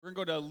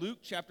We're going to go to Luke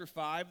chapter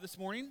 5 this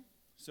morning.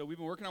 So we've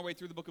been working our way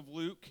through the book of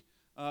Luke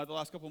the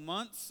last couple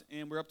months,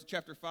 and we're up to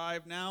chapter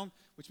 5 now,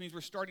 which means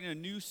we're starting a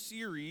new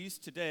series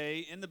today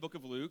in the book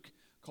of Luke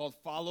called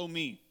Follow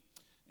Me.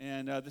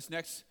 And this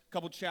next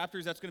couple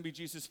chapters, that's going to be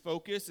Jesus'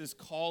 focus, is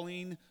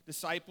calling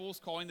disciples,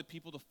 calling the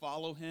people to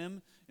follow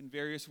him in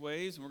various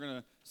ways. And we're going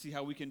to see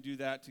how we can do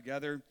that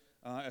together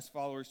as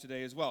followers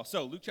today as well.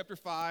 So Luke chapter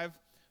 5,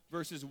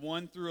 verses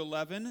 1 through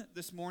 11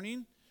 this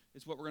morning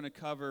is what we're going to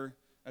cover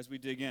as we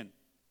dig in.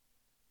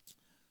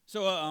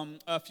 So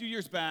a few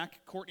years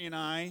back, Courtney and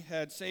I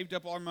had saved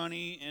up our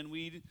money, and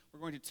we were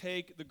going to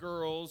take the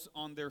girls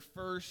on their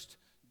first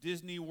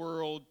Disney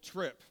World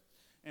trip.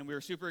 And we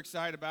were super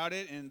excited about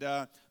it,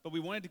 but we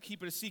wanted to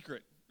keep it a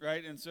secret,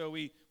 right? And so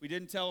we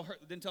didn't tell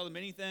them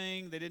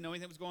anything. They didn't know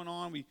anything that was going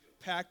on. We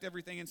packed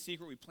everything in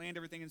secret. We planned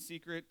everything in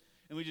secret.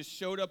 And we just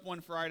showed up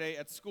one Friday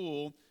at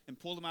school and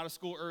pulled them out of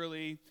school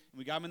early. And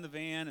we got them in the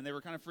van, and they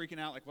were kind of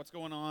freaking out, like, what's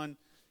going on? And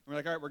we're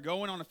like, all right, we're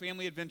going on a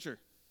family adventure.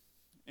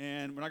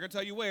 And we're not going to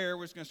tell you where.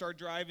 We're just going to start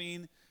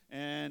driving,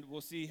 and we'll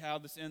see how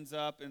this ends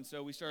up. And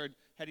so we started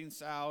heading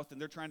south, and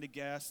they're trying to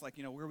guess, like,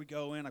 where are we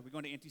going? Like, are we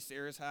going to Auntie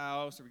Sarah's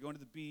house? Are we going to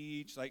the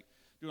beach? Like,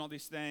 doing all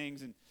these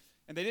things. And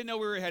they didn't know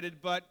where we were headed,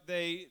 but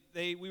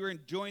we were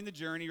enjoying the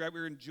journey, right? We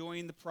were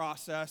enjoying the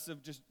process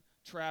of just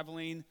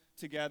traveling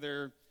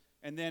together.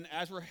 And then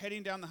as we're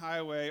heading down the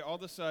highway, all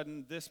of a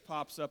sudden, this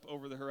pops up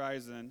over the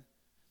horizon.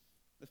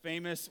 The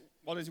famous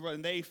Walt Disney World,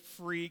 and they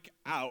freak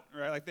out,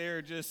 right? Like,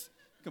 they're just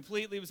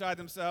completely beside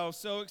themselves,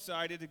 so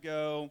excited to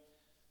go.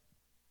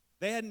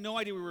 They had no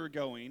idea where we were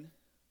going,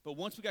 but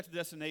once we got to the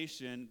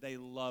destination, they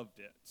loved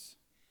it,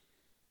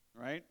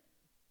 right?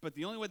 But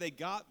the only way they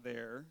got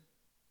there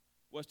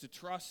was to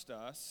trust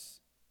us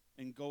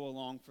and go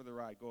along for the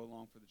ride, go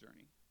along for the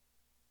journey.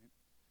 Right?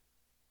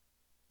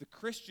 The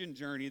Christian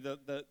journey,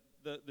 the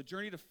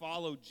journey to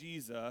follow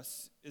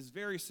Jesus is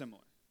very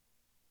similar.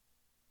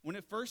 When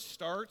it first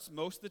starts,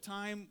 most of the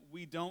time,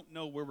 we don't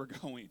know where we're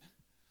going.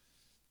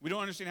 We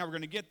don't understand how we're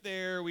going to get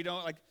there. We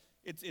don't,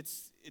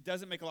 it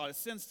doesn't make a lot of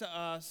sense to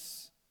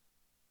us.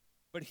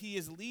 But he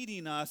is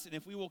leading us, and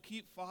if we will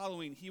keep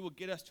following, he will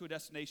get us to a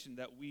destination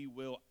that we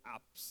will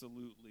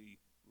absolutely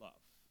love.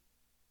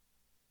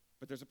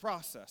 But there's a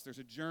process. There's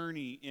a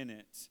journey in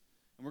it.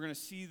 And we're going to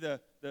see the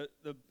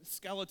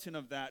skeleton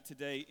of that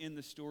today in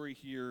the story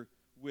here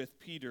with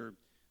Peter,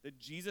 that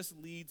Jesus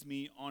leads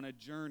me on a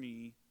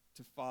journey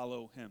to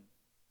follow him.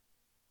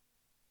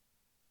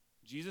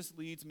 Jesus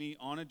leads me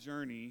on a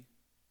journey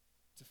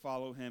to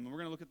follow him. And we're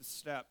going to look at the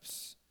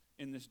steps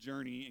in this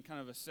journey and kind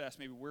of assess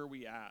maybe where are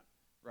we at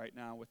right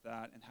now with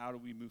that and how do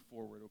we move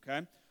forward,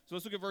 okay? So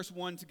let's look at verse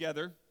 1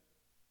 together.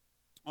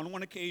 On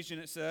one occasion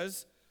it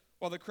says,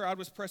 while the crowd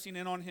was pressing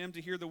in on him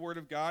to hear the word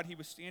of God, he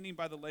was standing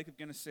by the lake of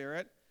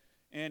Gennesaret,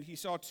 and he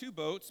saw two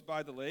boats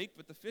by the lake,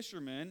 but the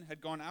fishermen had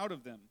gone out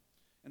of them,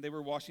 and they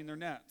were washing their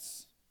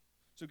nets.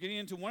 So getting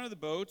into one of the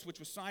boats, which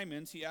was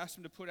Simon's, he asked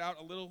him to put out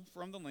a little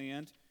from the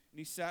land, and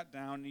he sat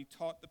down and he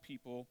taught the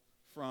people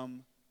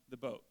from the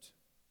boat.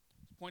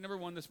 So point number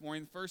 1 this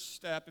morning, the first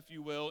step, if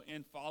you will,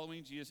 in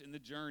following Jesus in the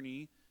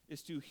journey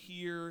is to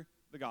hear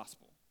the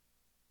gospel.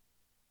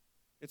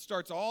 It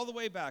starts all the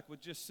way back with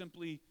just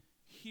simply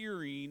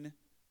hearing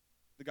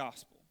the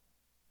gospel,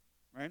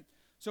 right?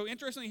 So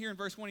interestingly here in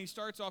verse 1, he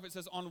starts off, it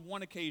says, on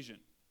one occasion.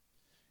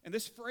 And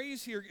this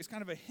phrase here is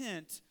kind of a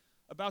hint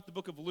about the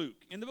book of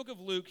Luke. In the book of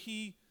Luke,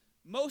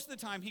 most of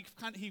the time,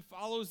 he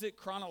follows it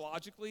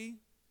chronologically,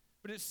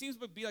 but it seems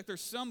to be like there's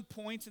some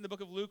points in the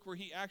book of Luke where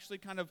he actually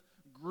kind of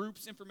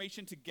groups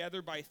information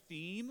together by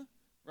theme,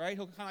 right?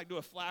 He'll kind of like do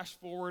a flash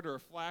forward or a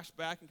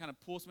flashback and kind of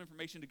pull some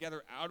information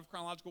together out of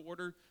chronological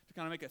order to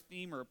kind of make a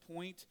theme or a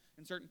point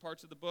in certain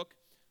parts of the book.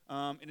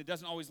 And it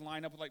doesn't always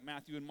line up with like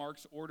Matthew and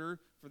Mark's order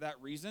for that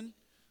reason.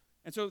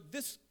 And so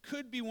this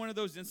could be one of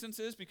those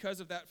instances because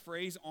of that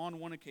phrase, on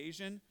one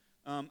occasion.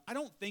 I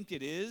don't think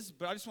it is,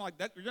 but I just want like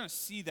that. You're going to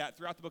see that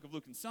throughout the book of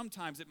Luke, and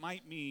sometimes it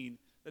might mean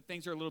that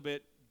things are a little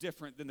bit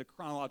different than the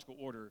chronological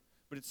order,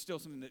 but it's still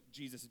something that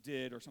Jesus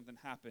did or something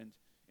happened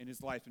in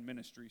his life and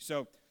ministry.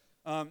 So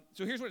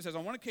here's what it says.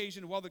 On one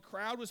occasion, while the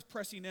crowd was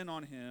pressing in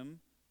on him,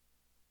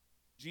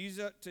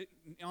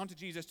 onto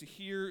Jesus to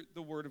hear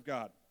the word of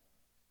God.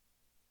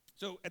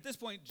 So at this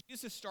point,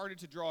 Jesus started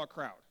to draw a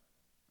crowd,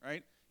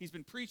 right? He's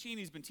been preaching,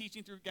 he's been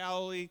teaching through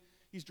Galilee.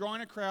 He's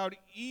drawing a crowd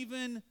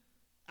even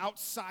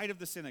outside of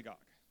the synagogue,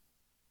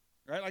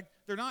 right? Like,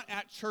 they're not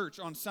at church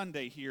on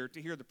Sunday here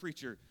to hear the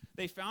preacher.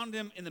 They found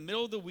him in the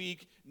middle of the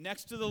week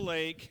next to the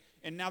lake,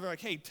 and now they're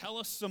like, hey, tell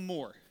us some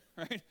more,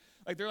 right?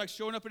 Like, they're like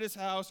showing up at his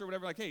house or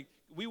whatever, like, hey,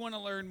 we want to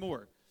learn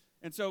more.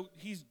 And so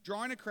he's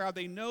drawing a crowd.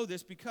 They know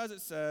this because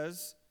it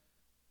says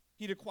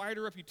he'd acquired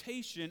a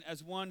reputation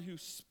as one who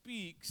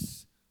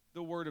speaks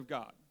the word of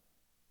God.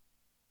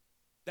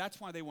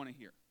 That's why they want to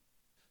hear.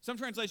 Some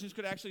translations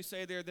could actually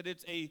say there that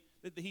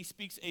that he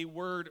speaks a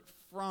word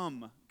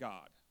from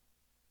God,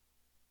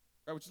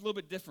 right, which is a little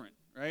bit different,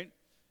 right?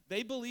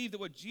 They believed that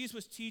what Jesus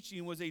was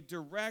teaching was a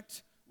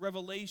direct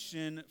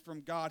revelation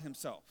from God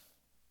himself,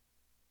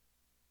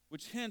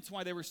 which hence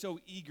why they were so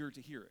eager to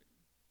hear it.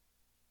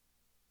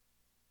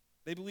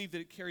 They believed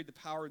that it carried the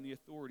power and the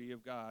authority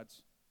of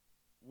God's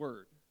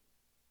word.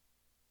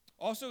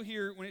 Also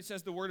here, when it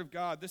says the word of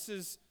God, this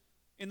is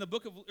in the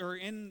book of, or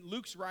in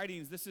Luke's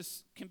writings,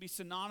 can be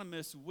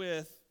synonymous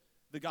with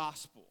the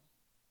gospel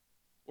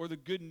or the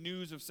good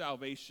news of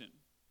salvation.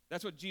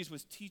 That's what Jesus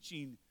was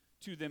teaching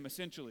to them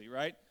essentially,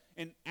 right?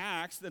 In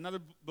Acts, another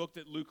book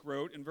that Luke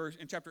wrote, in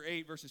chapter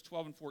 8, verses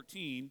 12 and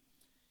 14,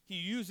 he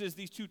uses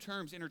these two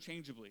terms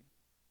interchangeably.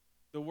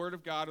 The word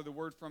of God or the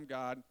word from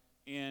God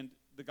and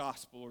the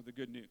gospel or the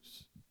good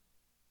news.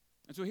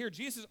 And so here,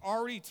 Jesus is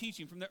already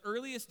teaching, from the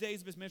earliest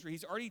days of his ministry,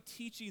 he's already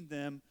teaching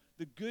them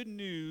the good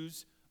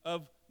news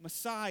of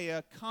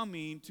Messiah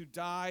coming to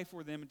die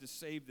for them and to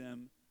save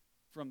them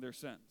from their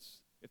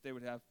sins, if they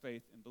would have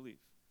faith and belief.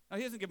 Now,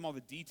 he doesn't give them all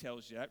the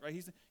details yet,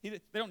 right? They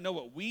don't know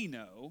what we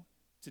know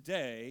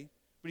today,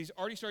 but he's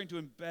already starting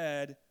to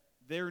embed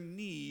their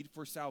need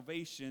for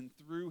salvation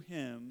through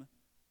him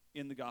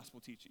in the gospel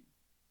teaching.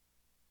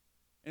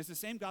 And it's the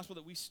same gospel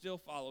that we still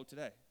follow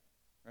today,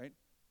 right?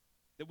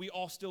 That we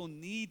all still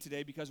need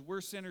today because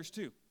we're sinners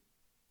too,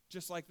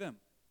 just like them.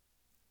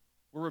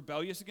 We're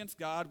rebellious against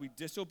God. We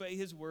disobey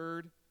his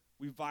word.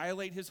 We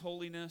violate his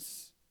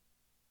holiness.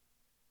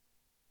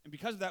 And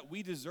because of that,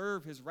 we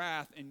deserve his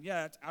wrath. And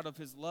yet, out of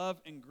his love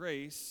and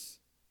grace,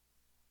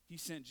 he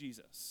sent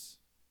Jesus,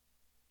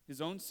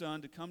 his own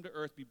son, to come to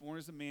earth, be born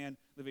as a man,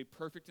 live a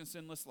perfect and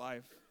sinless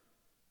life,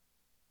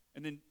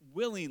 and then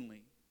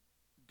willingly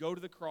go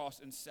to the cross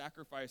and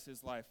sacrifice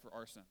his life for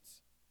our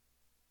sins.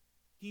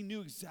 He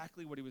knew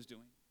exactly what he was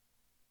doing.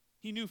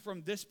 He knew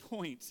from this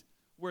point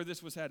where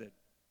this was headed,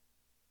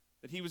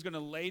 that he was going to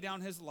lay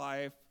down his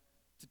life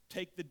to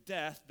take the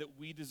death that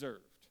we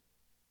deserved.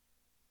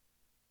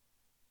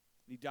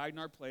 He died in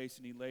our place,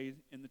 and he laid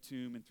in the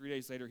tomb, and 3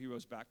 days later he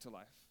rose back to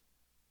life,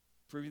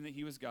 proving that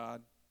he was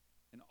God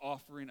and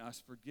offering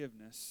us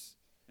forgiveness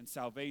and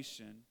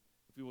salvation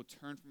if we will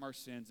turn from our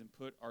sins and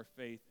put our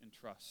faith and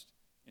trust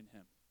in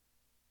him.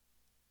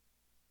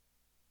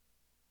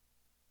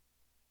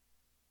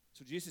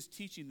 So Jesus is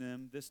teaching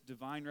them this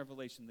divine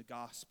revelation, the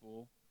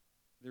gospel,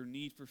 their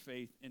need for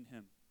faith in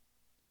him.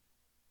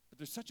 But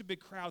there's such a big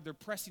crowd, they're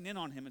pressing in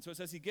on him. And so it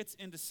says he gets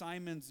into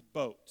Simon's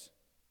boat,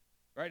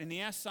 right? And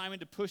he asks Simon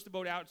to push the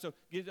boat out, so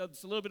get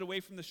us a little bit away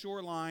from the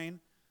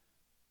shoreline,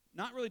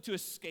 not really to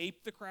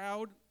escape the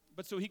crowd,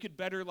 but so he could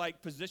better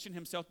position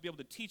himself to be able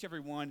to teach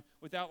everyone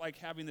without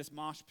having this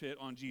mosh pit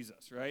on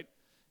Jesus, right?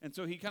 And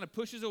so he kind of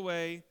pushes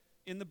away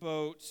in the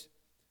boat.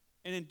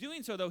 And in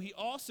doing so, though, he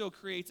also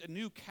creates a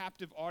new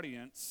captive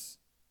audience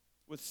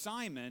with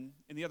Simon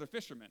and the other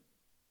fishermen,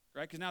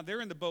 right? Because now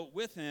they're in the boat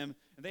with him,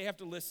 and they have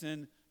to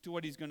listen to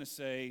what he's going to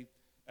say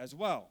as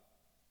well.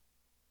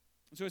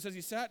 And so it says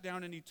he sat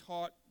down and he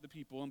taught the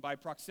people, and by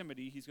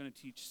proximity, he's going to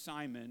teach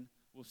Simon,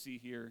 we'll see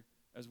here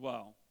as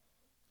well.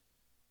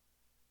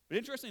 But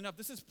interestingly enough,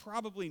 this is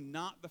probably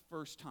not the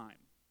first time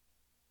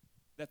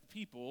that the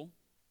people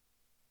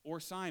or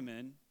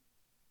Simon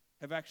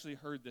have actually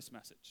heard this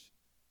message.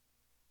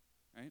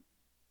 Right?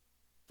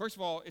 First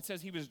of all, it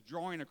says he was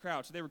drawing a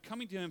crowd, so they were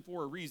coming to him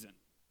for a reason.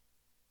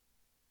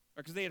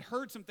 Because they had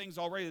heard some things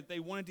already that they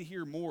wanted to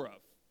hear more of.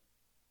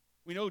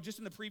 We know just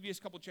in the previous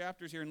couple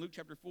chapters here in Luke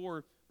chapter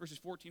 4, verses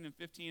 14 and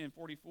 15 and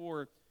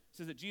 44, it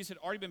says that Jesus had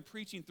already been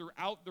preaching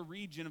throughout the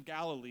region of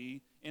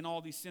Galilee in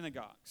all these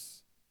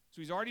synagogues.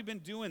 So he's already been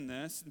doing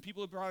this, and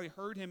people have probably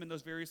heard him in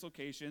those various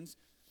locations.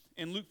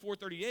 In Luke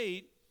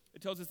 4:38,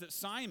 it tells us that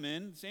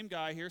Simon, the same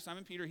guy here,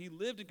 Simon Peter, he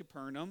lived in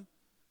Capernaum.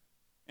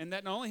 And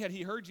that not only had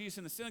he heard Jesus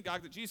in the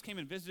synagogue, that Jesus came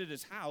and visited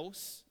his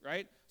house,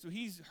 right? So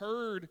he's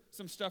heard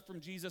some stuff from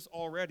Jesus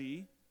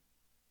already.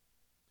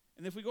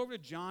 And if we go over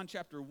to John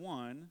chapter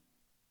 1,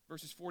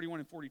 verses 41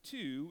 and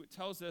 42, it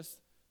tells us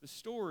the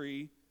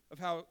story of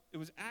how it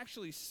was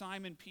actually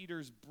Simon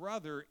Peter's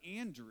brother,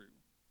 Andrew,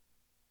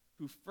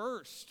 who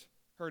first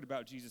heard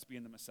about Jesus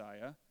being the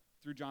Messiah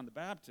through John the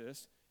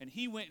Baptist. And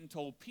he went and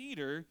told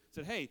Peter,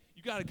 said, hey,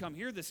 you got to come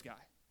hear this guy.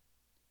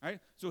 Right?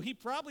 So he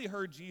probably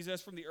heard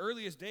Jesus from the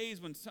earliest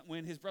days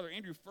when his brother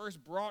Andrew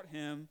first brought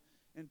him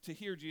and to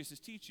hear Jesus'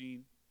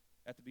 teaching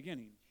at the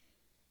beginning.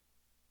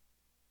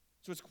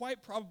 So it's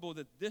quite probable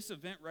that this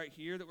event right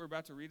here that we're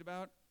about to read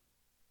about,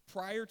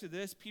 prior to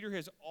this, Peter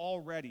has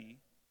already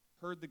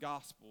heard the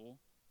gospel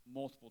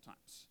multiple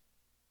times.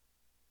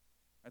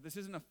 Right? This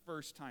isn't a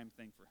first-time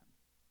thing for him.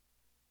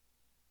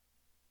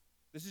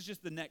 This is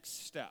just the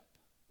next step,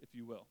 if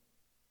you will,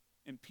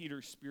 in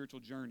Peter's spiritual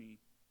journey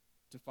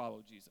to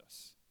follow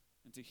Jesus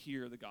and to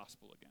hear the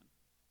gospel again.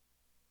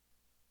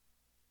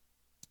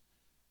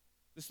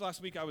 This last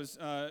week I was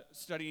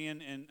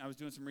studying and I was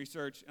doing some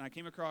research, and I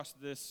came across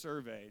this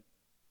survey.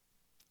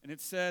 And it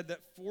said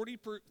that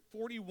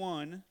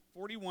 41%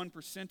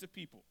 of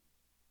people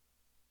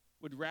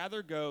would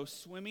rather go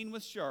swimming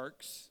with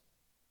sharks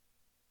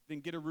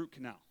than get a root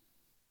canal.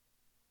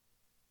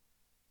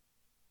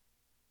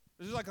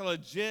 This is like a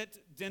legit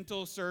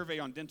dental survey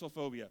on dental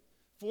phobia.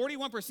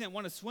 41%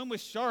 want to swim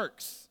with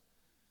sharks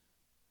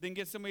than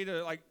get somebody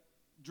to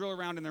drill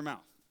around in their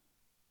mouth.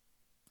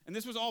 And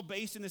this was all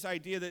based in this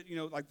idea that,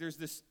 there's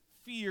this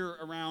fear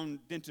around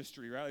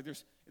dentistry, right? Like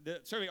the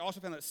survey also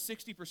found that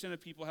 60%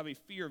 of people have a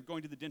fear of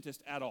going to the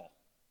dentist at all.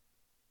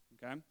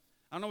 Okay?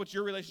 I don't know what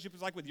your relationship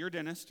is like with your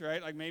dentist,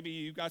 right? Like maybe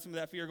you've got some of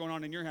that fear going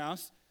on in your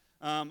house.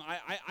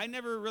 I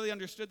never really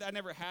understood that. I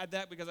never had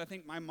that because I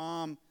think my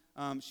mom,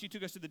 she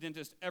took us to the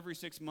dentist every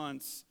 6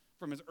 months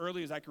from as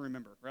early as I can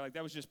remember, right? Like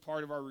that was just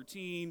part of our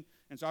routine.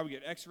 And so I would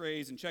get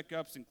x-rays and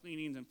checkups and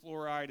cleanings and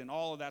fluoride and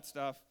all of that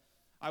stuff.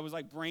 I was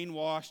like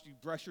brainwashed. You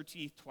brush your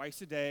teeth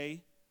twice a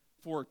day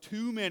for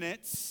 2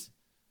 minutes,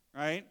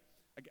 right?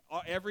 Like,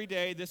 every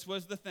day, this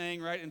was the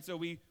thing, right? And so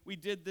we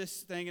did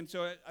this thing. And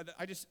so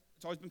it's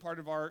always been part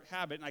of our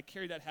habit. And I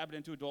carried that habit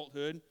into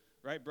adulthood,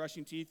 right?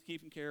 Brushing teeth,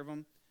 keeping care of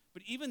them.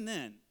 But even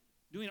then,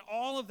 doing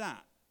all of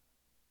that,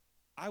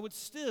 I would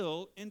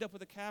still end up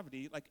with a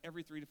cavity like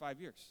every 3 to 5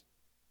 years.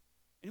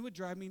 And it would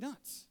drive me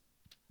nuts.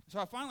 So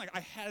I finally, I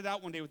had it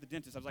out one day with the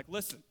dentist. I was like,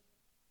 listen,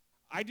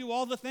 I do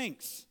all the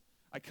things.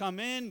 I come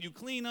in, you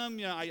clean them,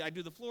 I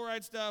do the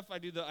fluoride stuff, I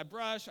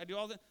brush, I do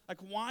all that. Like,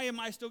 why am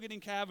I still getting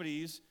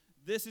cavities?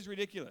 This is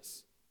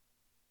ridiculous.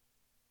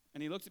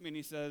 And he looks at me and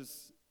he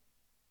says,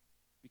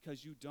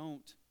 because you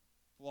don't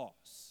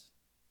floss.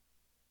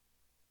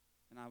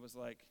 And I was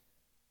like,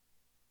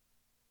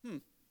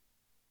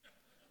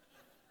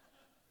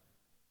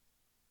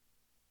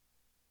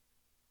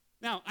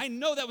 Now, I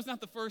know that was not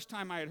the first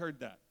time I had heard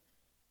that.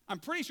 I'm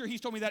pretty sure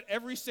he's told me that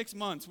every 6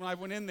 months when I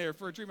went in there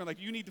for a treatment, like,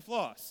 you need to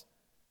floss.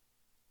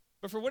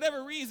 But for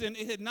whatever reason,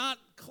 it had not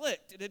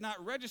clicked. It had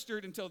not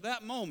registered until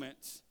that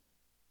moment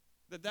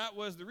that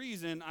was the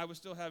reason I was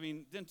still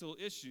having dental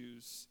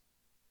issues.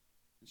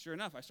 And sure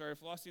enough, I started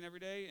flossing every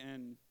day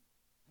and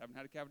haven't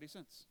had a cavity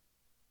since.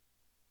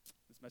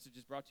 This message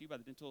is brought to you by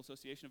the Dental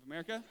Association of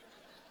America.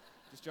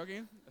 Just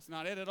joking. That's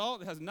not it at all.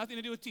 It has nothing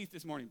to do with teeth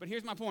this morning. But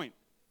here's my point.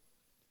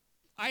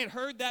 I had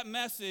heard that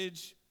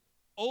message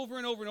over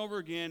and over and over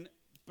again,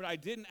 but I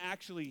didn't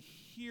actually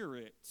hear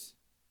it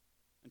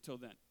until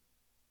then.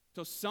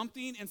 So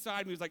something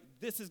inside me was like,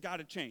 this has got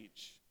to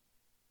change.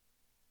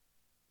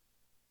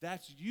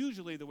 That's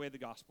usually the way the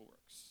gospel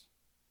works.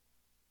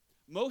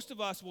 Most of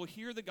us will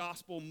hear the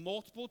gospel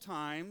multiple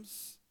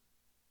times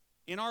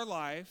in our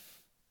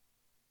life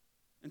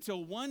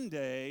until one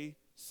day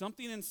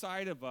something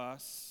inside of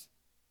us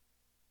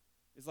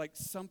is like,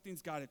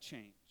 something's got to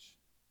change.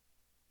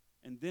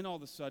 And then all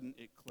of a sudden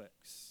it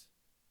clicks.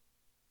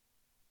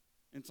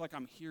 And it's like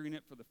I'm hearing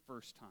it for the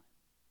first time.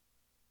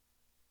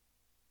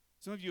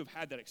 Some of you have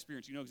had that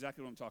experience. You know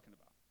exactly what I'm talking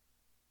about.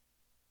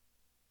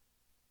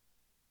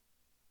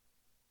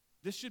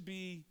 This should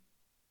be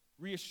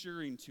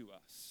reassuring to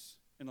us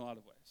in a lot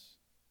of ways,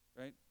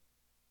 right?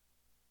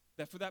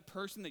 That for that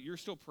person that you're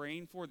still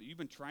praying for, that you've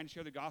been trying to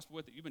share the gospel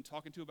with, that you've been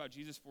talking to about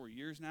Jesus for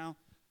years now,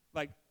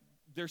 like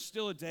there's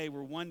still a day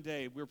where one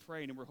day we're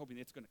praying and we're hoping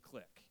it's going to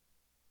click.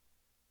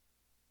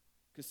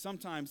 Because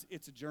sometimes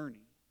it's a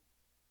journey.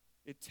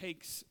 It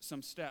takes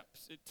some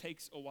steps. It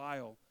takes a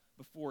while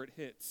before it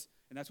hits.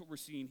 And that's what we're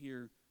seeing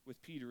here with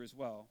Peter as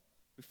well.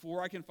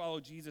 Before I can follow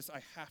Jesus,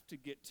 I have to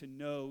get to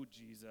know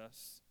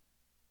Jesus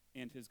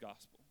and his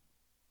gospel.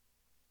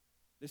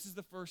 This is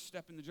the first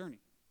step in the journey.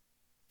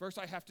 First,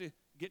 I have to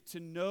get to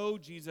know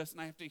Jesus,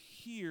 and I have to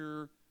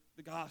hear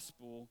the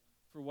gospel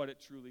for what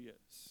it truly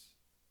is.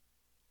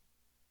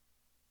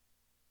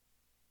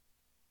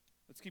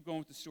 Let's keep going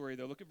with the story,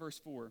 though. Look at verse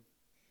 4.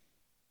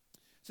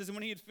 It says, and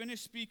when he had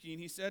finished speaking,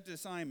 he said to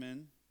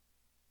Simon,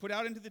 put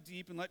out into the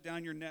deep and let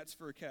down your nets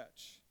for a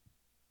catch.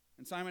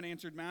 And Simon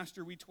answered,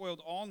 Master, we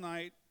toiled all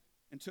night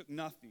and took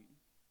nothing.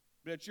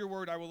 But at your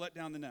word I will let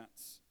down the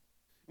nets.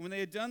 And when they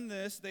had done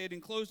this, they had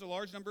enclosed a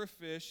large number of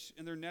fish,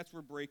 and their nets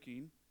were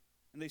breaking.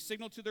 And they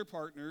signaled to their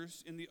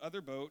partners in the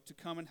other boat to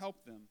come and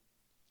help them.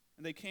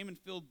 And they came and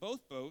filled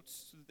both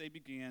boats so that they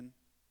began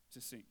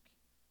to sink.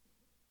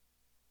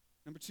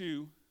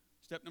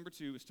 Step number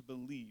two is to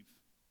believe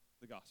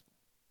the gospel.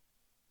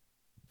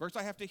 First,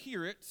 I have to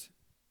hear it.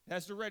 It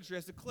has to register, it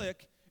has to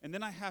click, and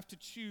then I have to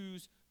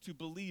choose to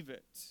believe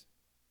it.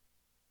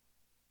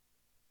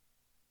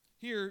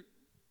 Here,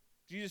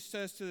 Jesus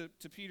says to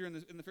Peter and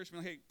the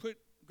fishermen, hey,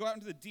 go out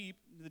into the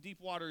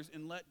deep waters,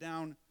 and let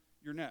down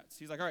your nets.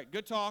 He's like, all right,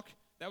 good talk.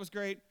 That was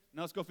great.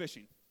 Now let's go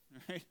fishing.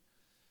 All right?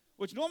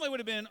 Which normally would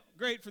have been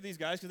great for these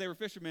guys because they were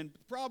fishermen. But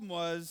the problem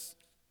was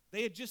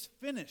they had just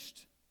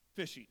finished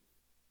fishing.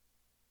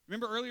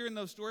 Remember earlier in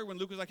the story when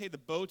Luke was like, hey, the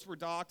boats were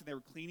docked and they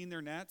were cleaning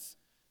their nets?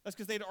 That's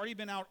because they'd already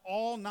been out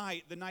all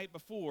night the night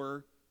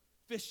before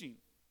fishing.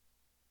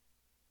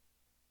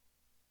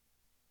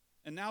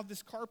 And now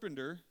this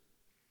carpenter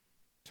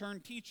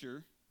turned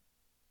teacher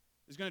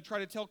is going to try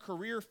to tell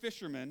career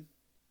fishermen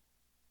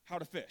how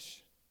to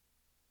fish.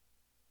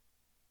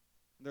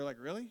 And they're like,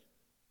 really?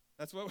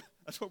 That's what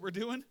we're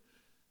doing?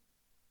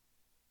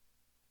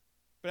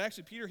 But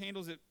actually, Peter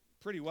handles it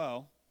pretty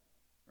well,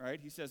 right?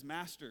 He says,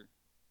 Master,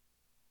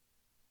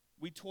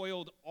 we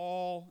toiled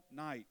all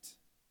night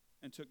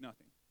and took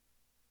nothing.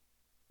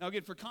 Now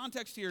again, for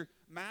context here,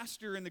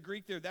 master in the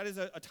Greek there, that is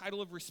a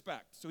title of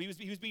respect. So he was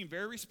being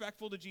very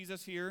respectful to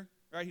Jesus here,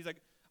 right? He's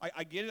like,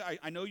 I get it.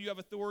 I know you have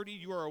authority.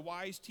 You are a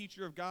wise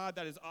teacher of God.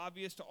 That is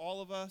obvious to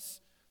all of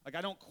us. Like,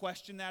 I don't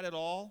question that at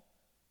all.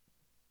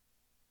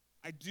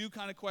 I do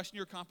kind of question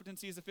your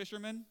competency as a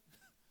fisherman.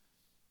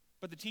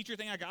 But the teacher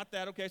thing, I got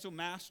that. Okay, so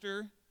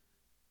master,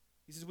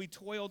 he says, we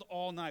toiled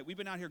all night. We've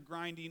been out here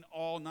grinding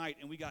all night,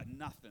 and we got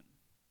nothing.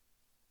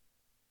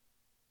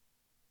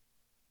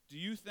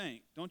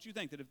 Don't you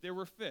think that if there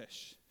were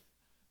fish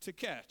to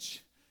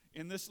catch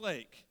in this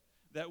lake,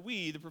 that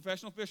we, the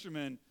professional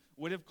fishermen,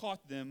 would have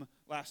caught them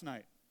last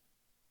night?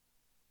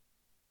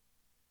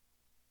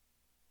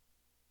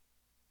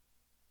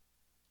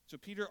 So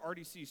Peter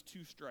already sees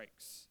two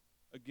strikes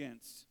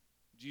against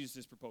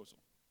Jesus' proposal.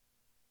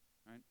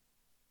 Right?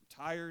 I'm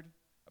tired.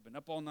 I've been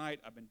up all night.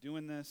 I've been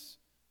doing this.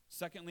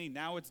 Secondly,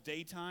 now it's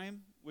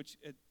daytime, which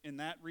in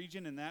that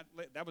region,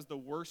 that was the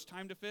worst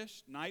time to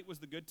fish. Night was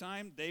the good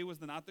time. Day was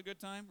not the good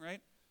time,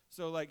 right?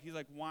 So he's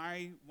like,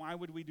 why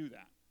would we do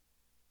that?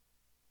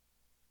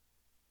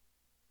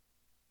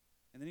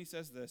 And then he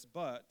says this,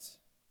 but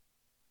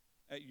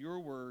at your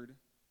word,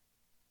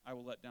 I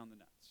will let down the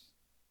nets.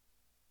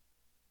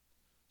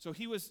 So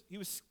he was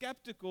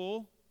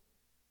skeptical,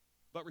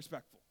 but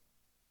respectful.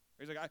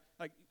 He's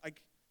like,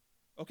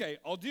 okay,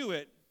 I'll do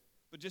it,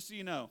 but just so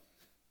you know,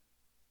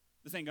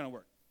 this ain't gonna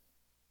work,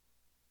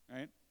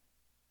 right?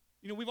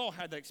 You know, we've all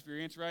had that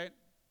experience, right?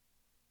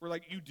 Where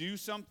you do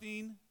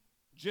something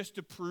just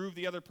to prove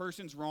the other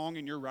person's wrong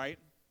and you're right.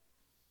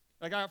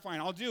 Like, all right, fine,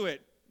 I'll do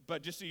it,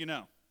 but just so you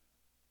know,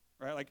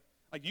 right? Like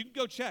you can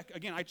go check.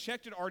 Again, I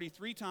checked it already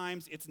 3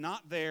 times. It's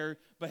not there.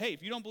 But hey,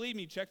 if you don't believe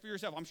me, check for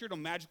yourself. I'm sure it'll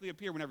magically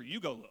appear whenever you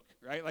go look,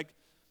 right?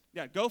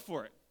 Yeah, go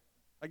for it.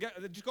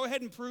 Just go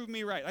ahead and prove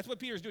me right. That's what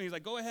Peter's doing. He's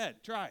like, go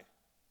ahead, try.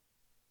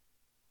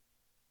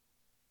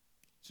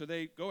 So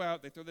they go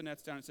out, they throw the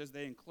nets down. It says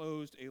they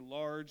enclosed a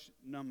large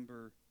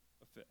number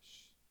of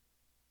fish.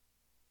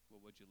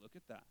 Well, would you look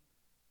at that?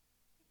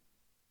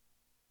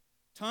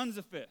 Tons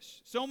of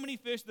fish. So many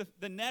fish,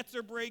 the nets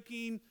are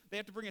breaking. They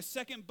have to bring a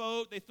second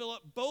boat. They fill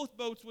up both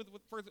boats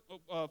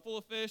full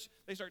of fish.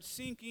 They start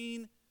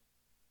sinking.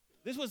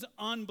 This was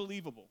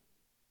unbelievable.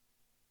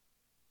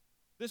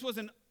 This was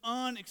an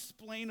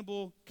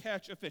unexplainable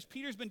catch of fish.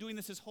 Peter's been doing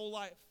this his whole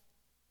life.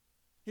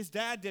 His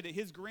dad did it.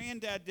 His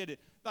granddad did it.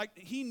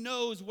 He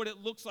knows what it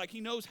looks like.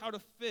 He knows how to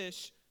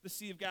fish the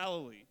Sea of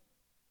Galilee.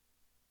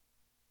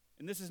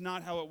 And this is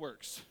not how it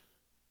works.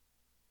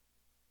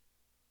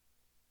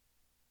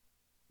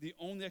 The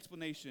only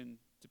explanation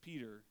to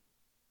Peter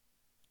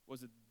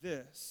was that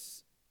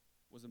this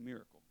was a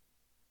miracle.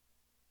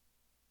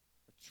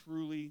 A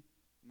truly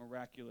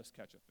miraculous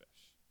catch of fish.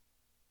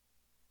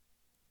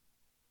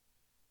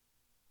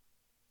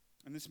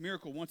 And this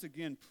miracle once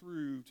again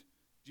proved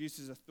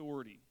Jesus'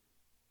 authority.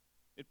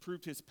 It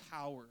proved his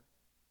power.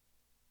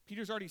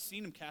 Peter's already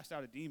seen him cast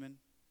out a demon,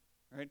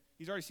 right?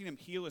 He's already seen him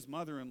heal his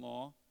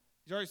mother-in-law.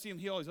 He's already seen him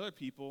heal all these other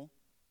people.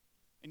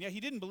 And yet he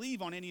didn't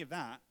believe on any of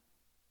that.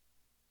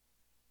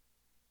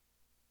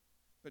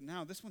 But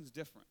now this one's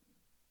different,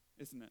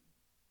 isn't it?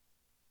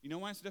 You know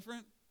why it's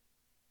different?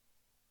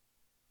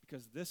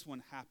 Because this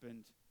one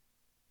happened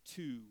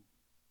to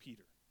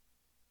Peter.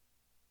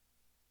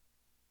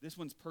 This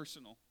one's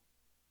personal.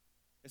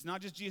 It's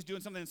not just Jesus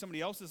doing something in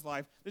somebody else's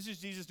life. This is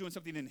Jesus doing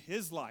something in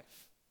his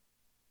life.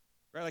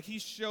 Right?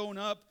 He's shown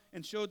up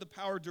and showed the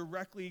power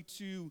directly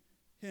to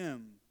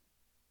him.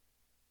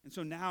 And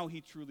so now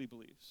he truly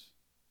believes.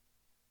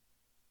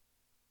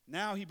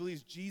 Now he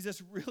believes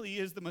Jesus really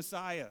is the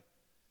Messiah.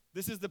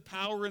 This is the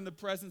power and the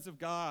presence of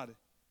God.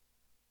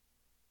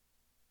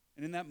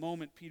 And in that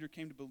moment, Peter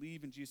came to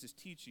believe in Jesus'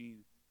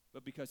 teaching,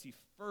 but because he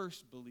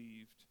first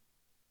believed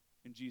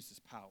in Jesus'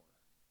 power.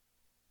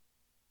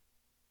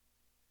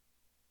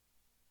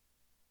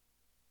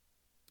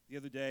 The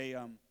other day,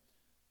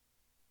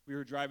 we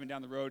were driving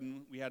down the road,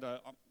 and we had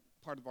a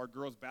part of our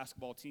girls'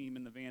 basketball team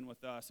in the van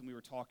with us, and we were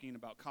talking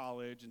about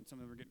college, and some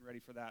of them were getting ready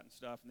for that and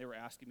stuff, and they were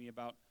asking me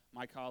about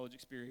my college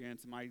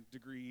experience and my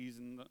degrees,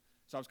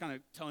 so I was kind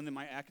of telling them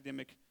my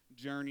academic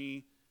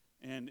journey,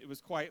 and it was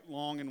quite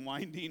long and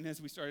winding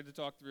as we started to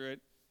talk through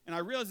it. And I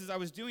realized as I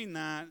was doing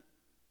that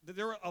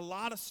there were a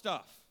lot of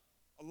stuff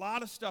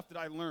that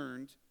I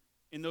learned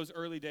in those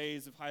early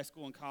days of high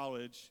school and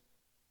college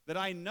that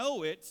I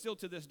know it still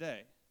to this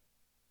day.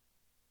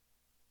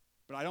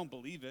 But I don't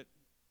believe it.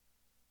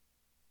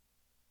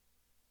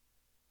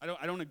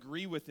 I don't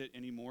agree with it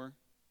anymore.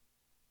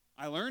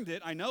 I learned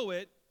it, I know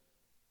it,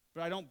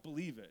 but I don't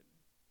believe it.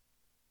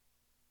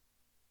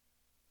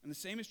 And the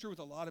same is true with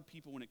a lot of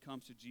people when it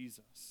comes to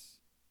Jesus.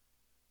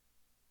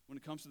 When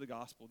it comes to the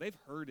gospel. They've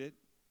heard it.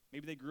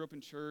 Maybe they grew up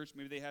in church.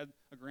 Maybe they had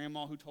a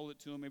grandma who told it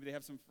to them. Maybe they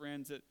have some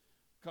friends that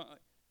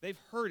they've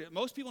heard it.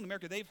 Most people in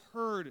America, they've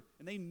heard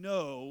and they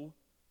know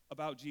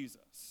about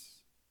Jesus.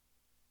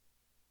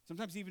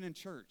 Sometimes even in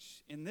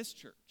church, in this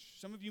church.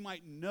 Some of you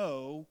might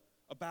know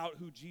about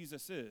who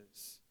Jesus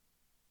is.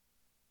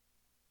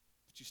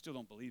 But you still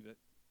don't believe it.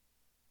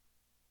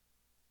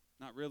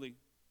 Not really.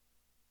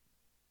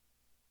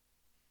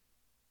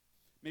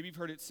 Maybe you've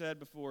heard it said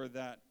before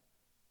that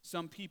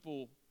some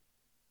people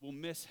will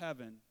miss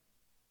heaven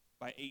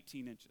by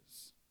 18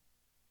 inches.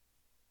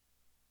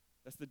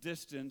 That's the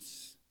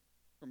distance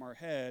from our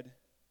head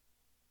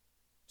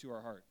to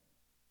our heart.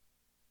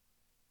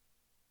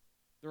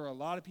 There are a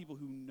lot of people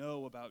who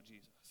know about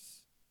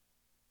Jesus,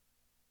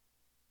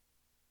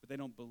 but they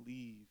don't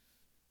believe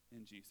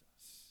in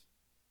Jesus.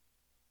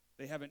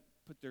 They haven't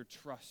put their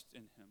trust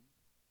in him.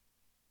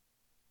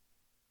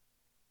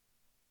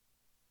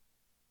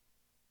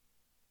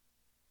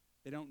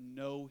 They don't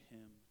know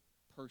him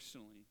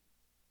personally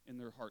in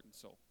their heart and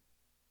soul.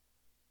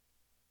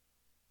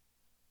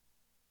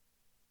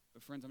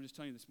 But friends, I'm just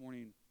telling you this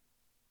morning,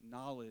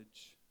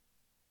 knowledge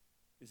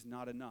is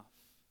not enough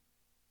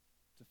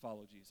to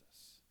follow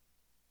Jesus.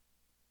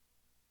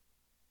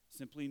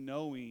 Simply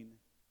knowing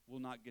will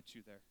not get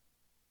you there.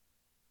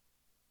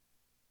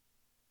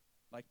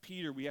 Like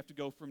Peter, we have to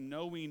go from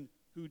knowing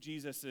who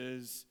Jesus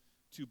is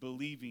to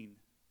believing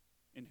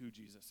in who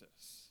Jesus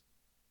is.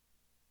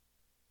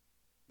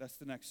 That's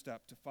the next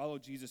step. To follow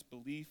Jesus,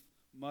 belief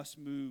must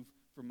move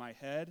from my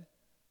head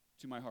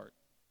to my heart.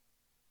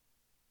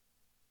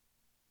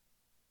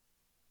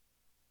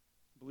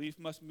 Belief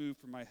must move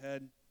from my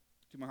head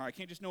to my heart. I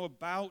can't just know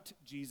about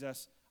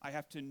Jesus. I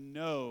have to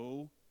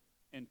know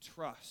and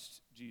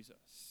trust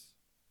Jesus.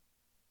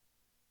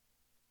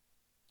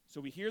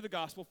 So we hear the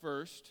gospel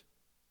first.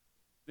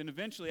 Then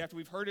eventually, after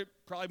we've heard it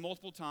probably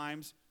multiple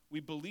times, we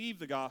believe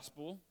the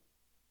gospel.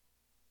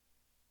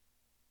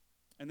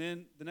 And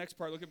then the next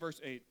part, look at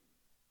verse 8.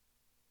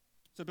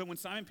 So, but when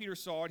Simon Peter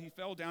saw it, he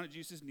fell down at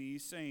Jesus'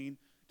 knees, saying,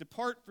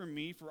 "Depart from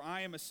me, for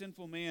I am a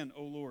sinful man,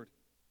 O Lord."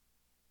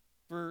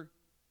 For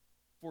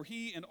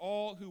he and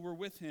all who were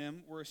with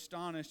him were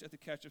astonished at the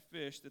catch of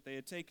fish that they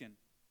had taken.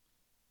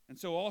 And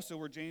so also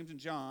were James and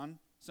John,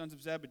 sons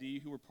of Zebedee,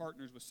 who were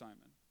partners with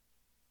Simon.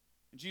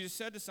 And Jesus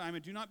said to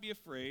Simon, "Do not be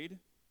afraid.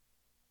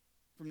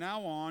 From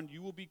now on,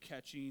 you will be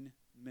catching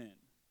men."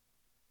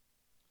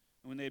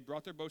 And when they had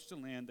brought their boats to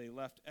land, they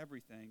left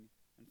everything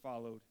and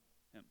followed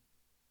him.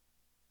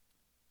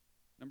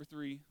 Number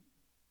 3,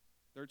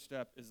 third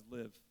step is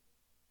live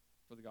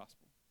for the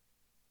gospel.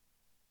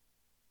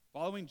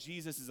 Following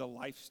Jesus is a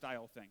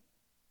lifestyle thing.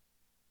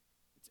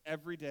 It's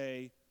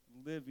everyday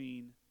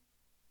living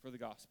for the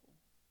gospel.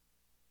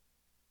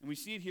 And we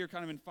see it here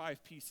kind of in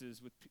 5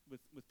 pieces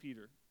with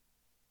Peter.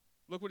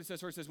 Look what it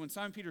says where it says, when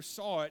Simon Peter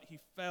saw it, he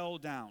fell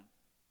down.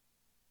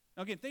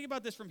 Now again, think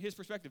about this from his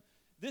perspective.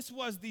 This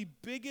was the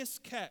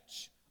biggest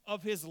catch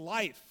of his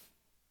life,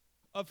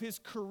 of his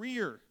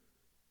career,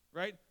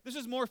 right? This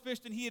is more fish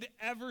than he had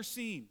ever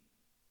seen.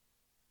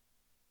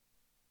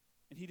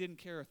 And he didn't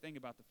care a thing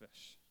about the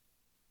fish.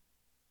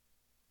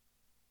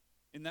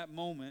 In that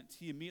moment,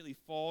 he immediately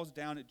falls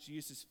down at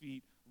Jesus'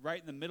 feet, right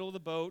in the middle of the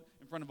boat,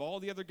 in front of all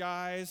the other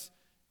guys,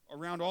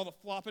 around all the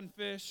flopping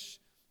fish.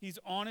 He's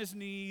on his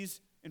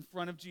knees in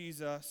front of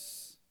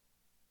Jesus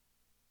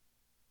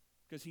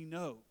because he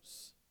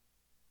knows.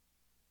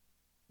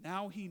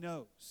 Now he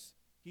knows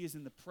he is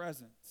in the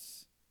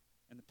presence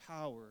and the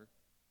power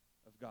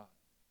of God.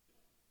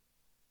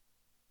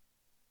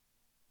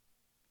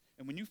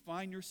 And when you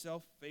find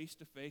yourself face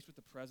to face with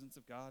the presence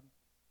of God,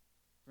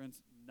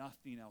 friends,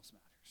 nothing else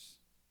matters.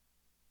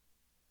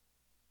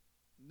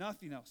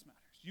 Nothing else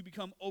matters. You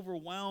become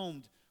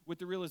overwhelmed with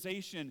the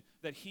realization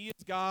that he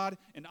is God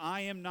and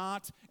I am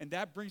not, and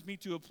that brings me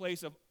to a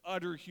place of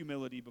utter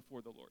humility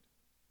before the Lord.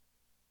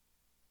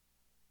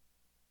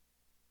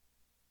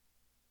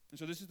 And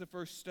so this is the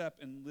first step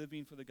in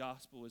living for the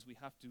gospel, is we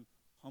have to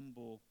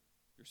humble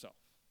yourself.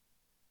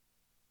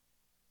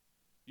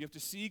 You have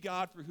to see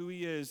God for who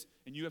he is,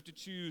 and you have to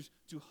choose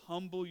to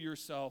humble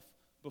yourself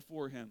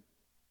before him.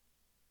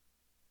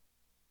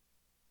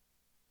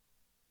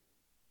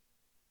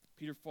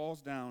 Peter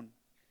falls down,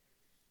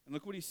 and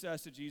look what he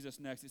says to Jesus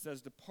next. He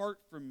says,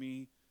 "Depart from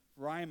me,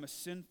 for I am a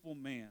sinful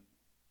man,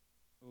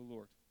 O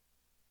Lord."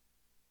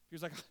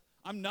 He's like,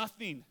 "I'm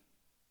nothing.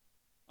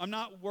 I'm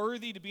not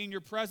worthy to be in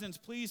your presence.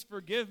 Please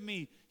forgive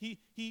me." He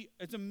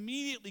is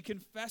immediately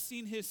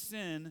confessing his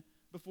sin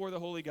before the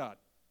holy God.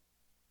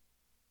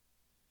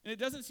 And it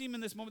doesn't seem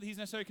in this moment that he's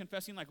necessarily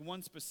confessing like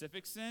one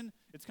specific sin.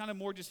 It's kind of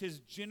more just his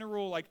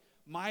general, like,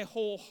 my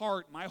whole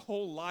heart, my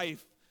whole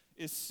life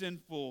is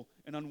sinful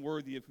and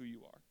unworthy of who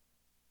you are.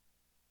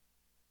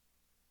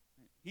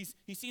 He's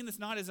seeing this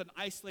not as an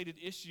isolated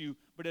issue,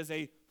 but as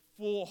a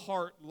full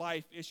heart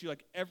life issue.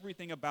 Like,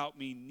 everything about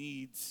me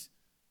needs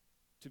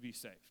to be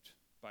saved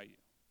by you.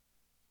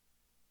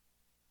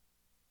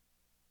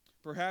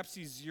 Perhaps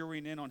he's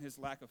zeroing in on his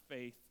lack of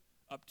faith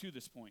up to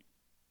this point,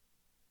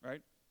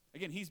 right?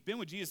 Again, he's been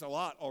with Jesus a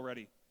lot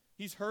already.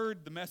 He's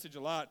heard the message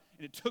a lot,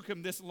 and it took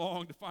him this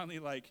long to finally,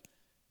 like,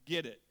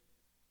 get it.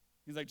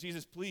 He's like,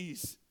 "Jesus,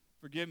 please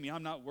forgive me.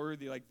 I'm not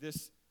worthy. Like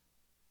this,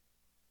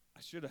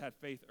 I should have had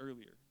faith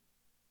earlier."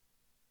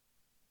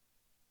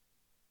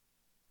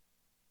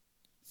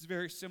 This is a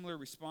very similar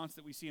response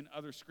that we see in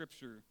other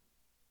scripture.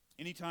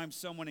 Anytime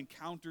someone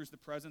encounters the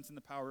presence and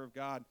the power of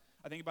God,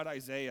 I think about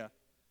Isaiah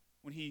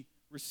when he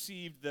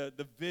received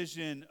the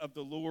vision of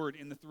the Lord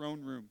in the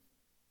throne room,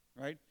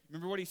 right?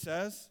 Remember what he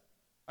says?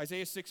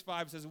 Isaiah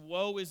 6:5 says,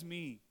 "Woe is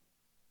me,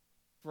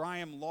 For I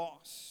am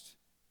lost.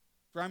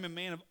 For I am a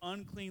man of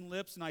unclean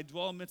lips, and I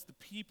dwell amidst the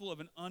people of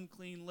an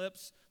unclean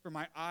lips. For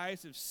my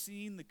eyes have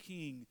seen the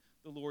King,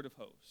 the Lord of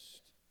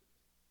hosts.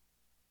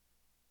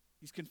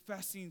 He's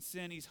confessing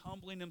sin. He's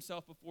humbling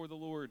himself before the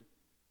Lord.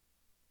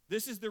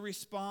 This is the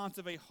response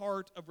of a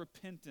heart of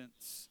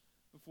repentance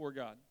before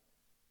God.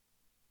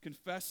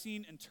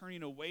 Confessing and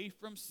turning away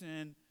from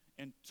sin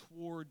and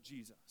toward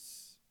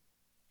Jesus.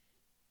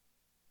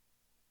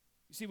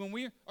 You see, when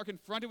we are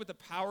confronted with the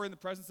power and the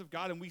presence of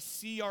God and we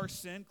see our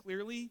sin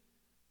clearly,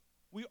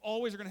 we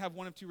always are going to have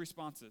one of two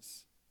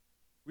responses.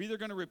 We're either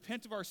going to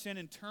repent of our sin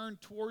and turn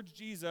towards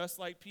Jesus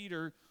like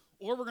Peter,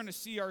 or we're going to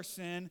see our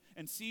sin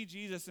and see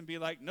Jesus and be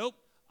like, nope,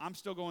 I'm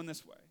still going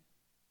this way.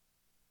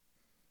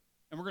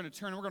 And we're going to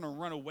turn and we're going to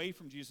run away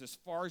from Jesus as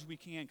far as we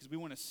can because we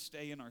want to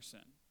stay in our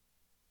sin.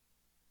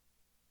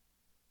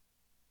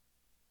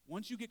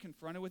 Once you get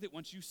confronted with it,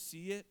 once you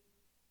see it,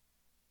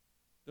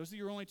 those are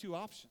your only two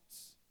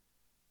options.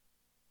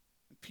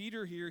 And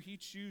Peter here, he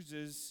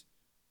chooses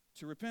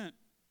to repent.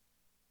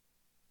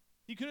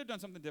 He could have done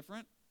something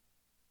different,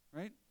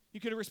 right? He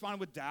could have responded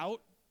with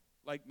doubt,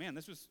 like, man,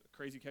 this was a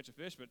crazy catch of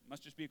fish, but it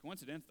must just be a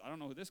coincidence. I don't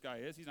know who this guy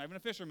is. He's not even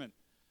a fisherman.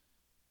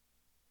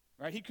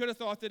 Right? He could have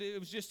thought that it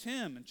was just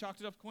him and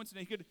chalked it up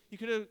coincidence. He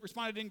could have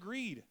responded in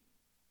greed.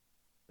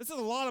 This is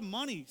a lot of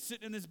money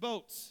sitting in his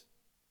boats.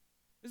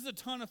 This is a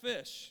ton of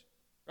fish.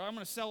 Right? I'm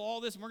going to sell all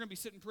this, and we're going to be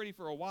sitting pretty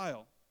for a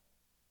while.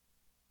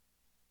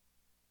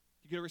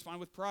 He could have responded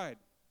with pride.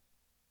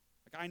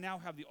 Like, I now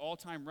have the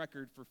all-time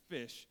record for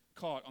fish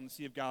caught on the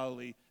Sea of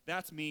Galilee.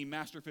 That's me,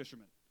 master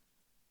fisherman.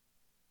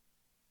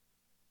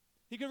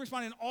 He could have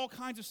responded in all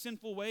kinds of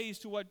sinful ways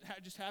to what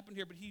had just happened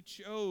here, but he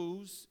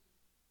chose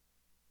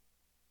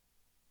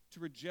to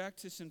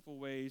reject his sinful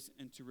ways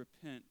and to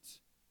repent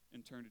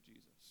and turn to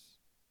Jesus.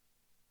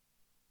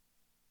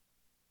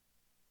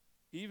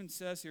 He even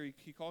says here,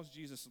 he calls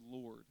Jesus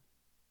Lord.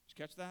 Did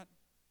you catch that?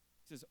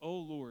 He says, oh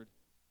Lord.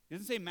 He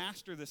doesn't say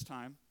master this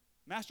time.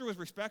 Master was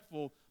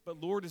respectful,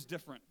 but Lord is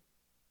different.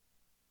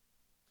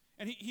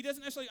 And he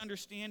doesn't necessarily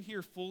understand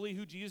here fully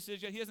who Jesus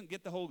is yet. He doesn't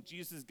get the whole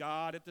Jesus is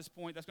God at this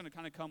point. That's going to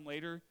kind of come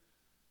later.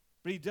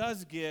 But he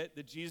does get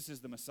that Jesus is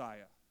the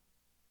Messiah.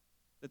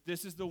 That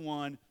this is the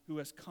one who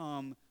has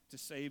come to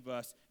save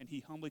us, and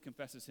he humbly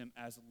confesses him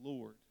as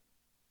Lord,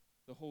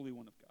 the Holy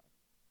One of God.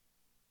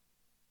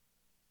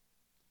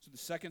 So the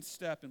second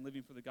step in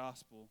living for the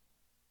gospel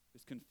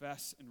is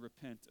confess and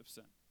repent of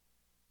sin.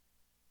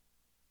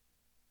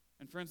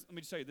 And friends, let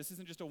me just tell you, this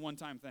isn't just a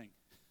one-time thing.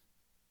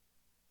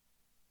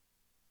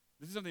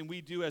 This is something we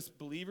do as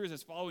believers,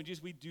 as following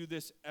Jesus. We do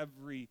this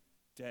every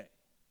day.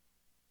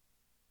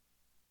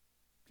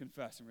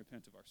 Confess and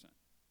repent of our sin.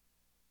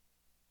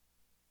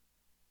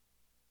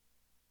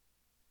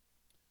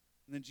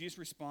 And then Jesus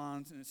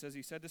responds, and it says,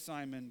 he said to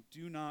Simon,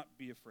 do not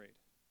be afraid.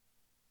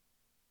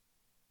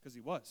 Because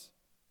he was.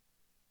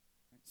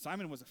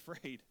 Simon was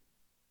afraid.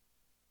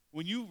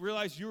 When you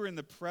realize you are in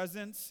the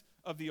presence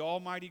of the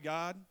Almighty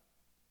God,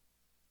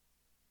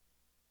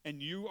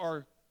 and you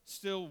are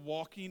still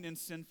walking in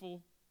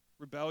sinful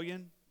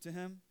rebellion to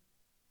him,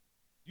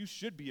 you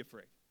should be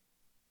afraid.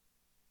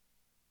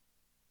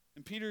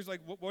 And Peter's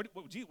like,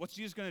 what's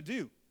Jesus going to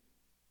do?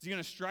 Is he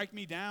going to strike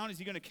me down? Is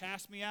he going to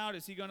cast me out?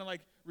 Is he going to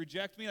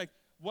reject me?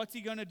 What's he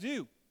going to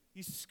do?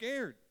 He's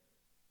scared.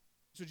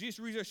 So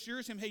Jesus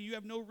reassures him, hey, you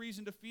have no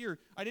reason to fear.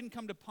 I didn't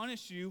come to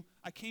punish you.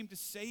 I came to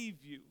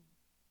save you.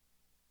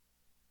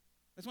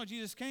 That's why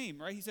Jesus came,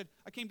 right? He said,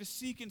 I came to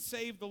seek and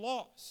save the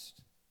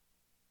lost.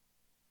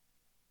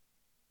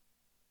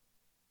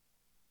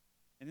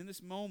 And in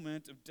this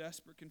moment of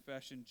desperate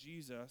confession,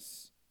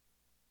 Jesus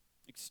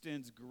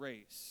extends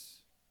grace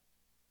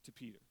to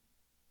Peter.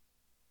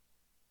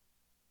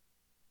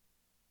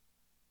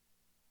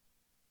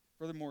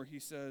 Furthermore, he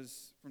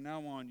says, from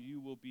now on, you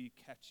will be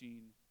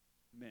catching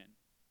men.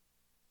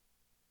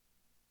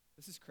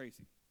 This is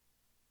crazy,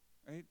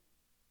 right?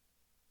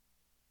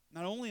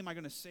 Not only am I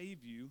going to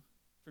save you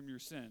from your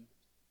sin,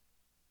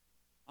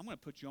 I'm going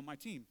to put you on my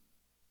team.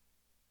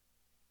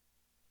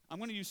 I'm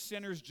going to use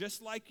sinners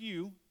just like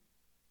you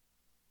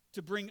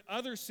to bring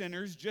other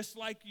sinners just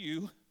like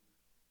you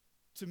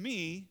to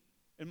me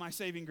in my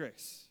saving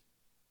grace.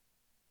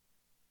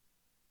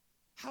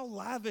 How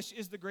lavish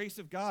is the grace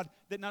of God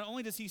that not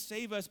only does he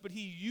save us, but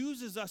he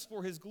uses us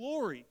for his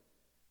glory.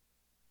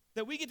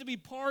 That we get to be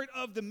part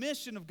of the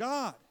mission of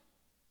God.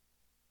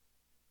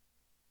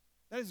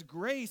 That is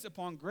grace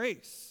upon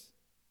grace.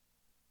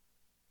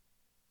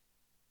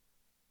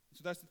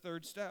 So that's the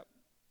third step,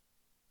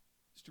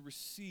 is to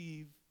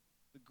receive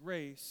the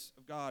grace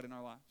of God in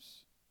our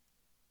lives.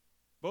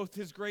 Both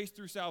his grace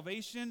through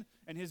salvation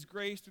and his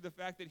grace through the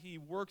fact that he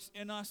works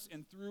in us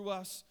and through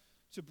us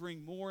to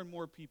bring more and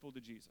more people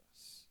to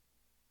Jesus.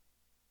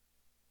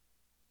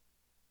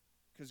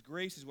 Because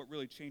grace is what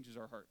really changes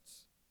our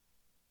hearts,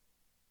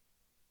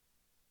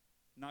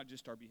 not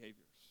just our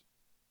behaviors.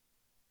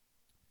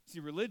 See,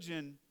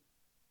 religion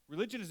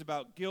is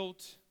about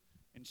guilt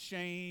and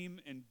shame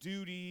and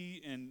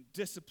duty and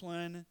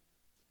discipline.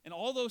 And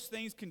all those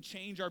things can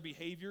change our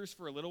behaviors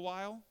for a little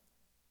while.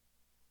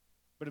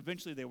 but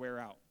eventually they wear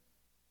out,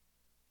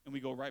 and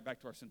we go right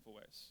back to our sinful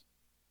ways.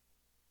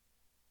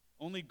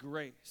 Only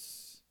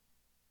grace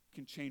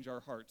can change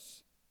our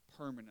hearts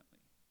permanently.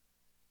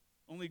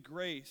 Only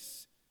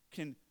grace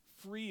can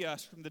free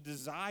us from the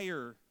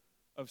desire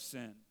of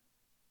sin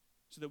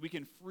so that we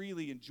can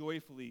freely and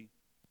joyfully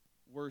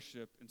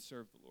worship and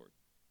serve the Lord.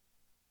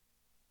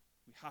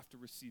 We have to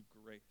receive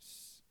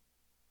grace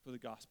for the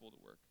gospel to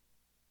work.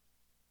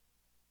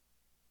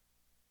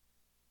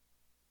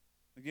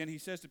 Again, he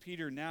says to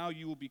Peter, now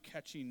you will be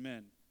catching men.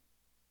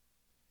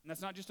 And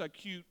that's not just a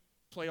cute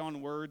play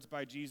on words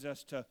by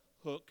Jesus to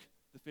hook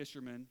the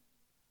fishermen.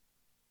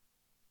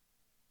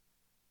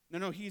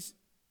 No, he's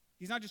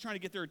not just trying to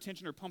get their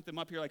attention or pump them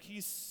up here. Like,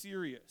 he's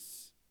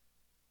serious.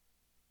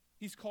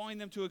 He's calling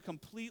them to a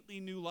completely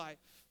new life.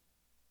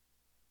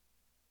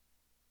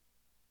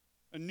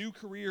 A new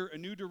career, a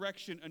new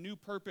direction, a new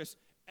purpose.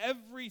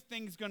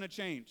 Everything's going to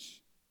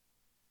change.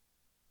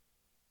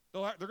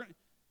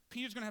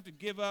 Peter's going to have to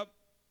give up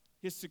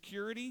his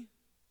security,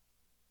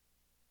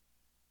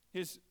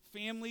 his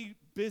family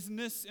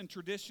business and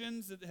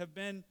traditions that have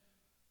been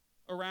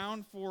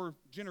around for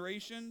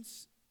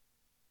generations.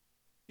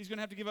 He's going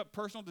to have to give up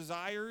personal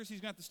desires.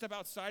 He's going to have to step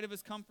outside of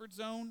his comfort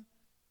zone.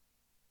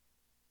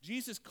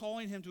 Jesus is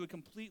calling him to a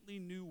completely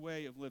new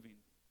way of living.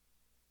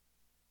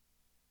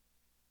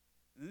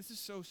 And this is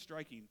so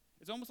striking.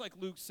 It's almost like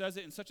Luke says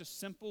it in such a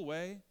simple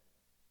way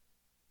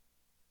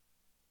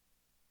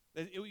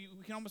that we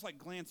can almost like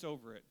glance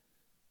over it.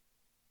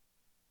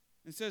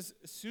 It says,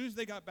 as soon as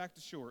they got back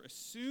to shore, as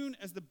soon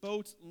as the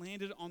boats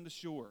landed on the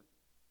shore,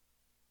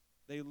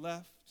 they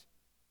left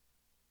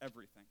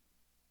everything.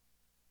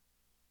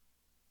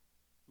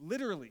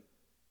 Literally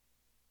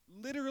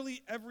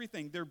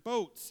everything. Their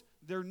boats,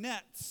 their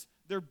nets,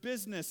 their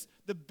business,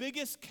 the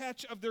biggest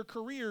catch of their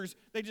careers,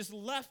 they just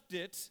left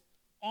it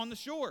on the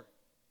shore.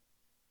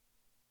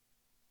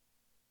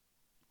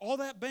 All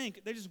that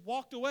bank, they just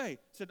walked away,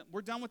 said,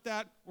 we're done with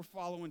that, we're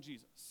following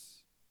Jesus.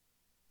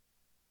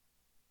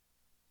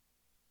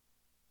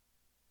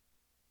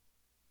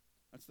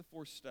 That's the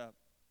fourth step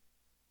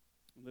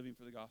in living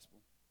for the gospel.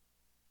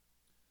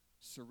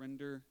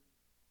 Surrender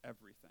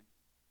everything.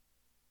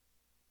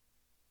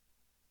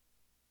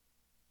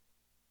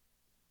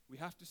 We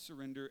have to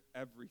surrender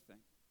everything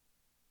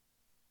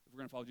if we're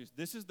going to follow Jesus.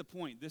 This is the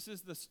point. This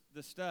is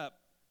the step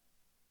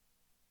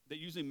that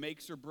usually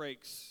makes or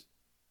breaks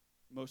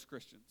most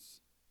Christians.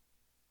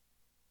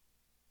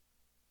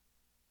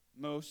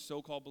 Most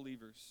so-called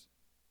believers.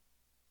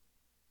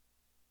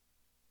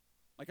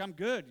 Like, I'm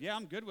good. Yeah,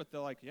 I'm good with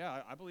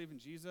I believe in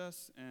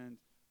Jesus, and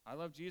I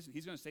love Jesus, and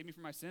he's going to save me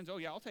from my sins. Oh,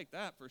 yeah, I'll take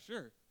that for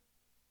sure.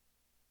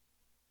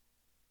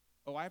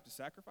 Oh, I have to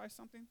sacrifice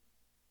something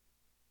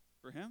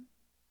for him?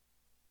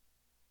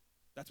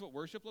 That's what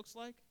worship looks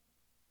like?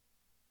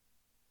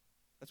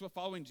 That's what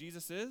following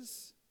Jesus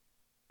is?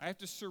 I have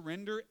to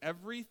surrender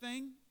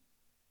everything?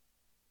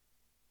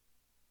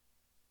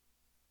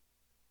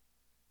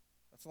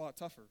 That's a lot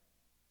tougher.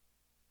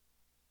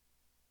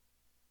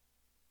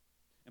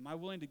 Am I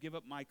willing to give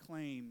up my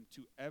claim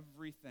to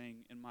everything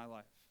in my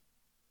life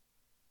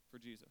for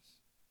Jesus?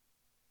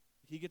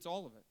 He gets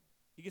all of it.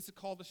 He gets to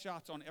call the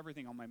shots on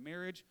everything, on my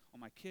marriage, on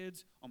my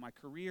kids, on my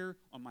career,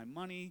 on my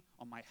money,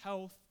 on my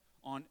health,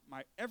 on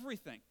my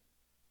everything.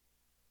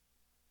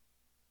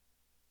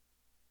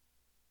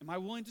 Am I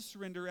willing to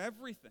surrender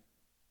everything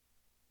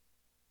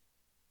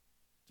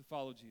to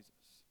follow Jesus?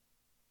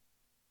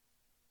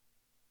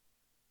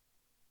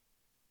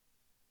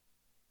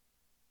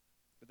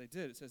 But they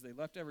did. It says they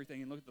left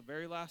everything. And look at the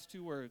very last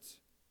two words.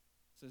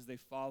 It says they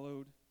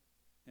followed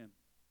him.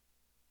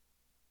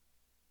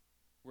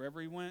 Wherever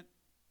he went,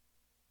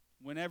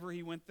 whenever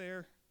he went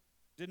there,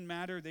 didn't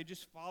matter. They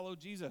just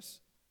followed Jesus.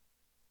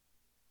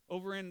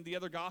 Over in the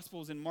other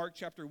Gospels, in Mark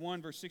chapter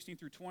 1, verse 16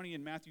 through 20,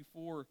 and Matthew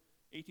 4,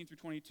 18 through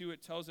 22,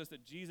 it tells us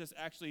that Jesus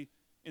actually,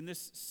 in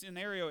this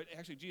scenario,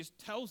 Jesus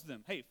tells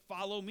them, hey,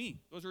 follow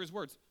me. Those are his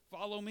words.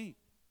 Follow me.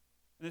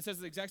 And it says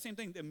the exact same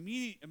thing.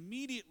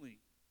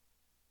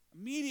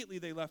 Immediately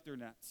they left their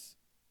nets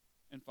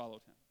and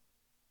followed him.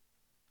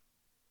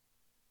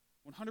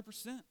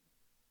 100%.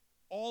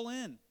 All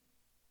in.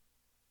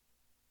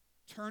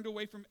 Turned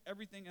away from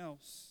everything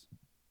else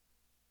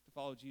to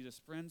follow Jesus.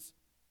 Friends,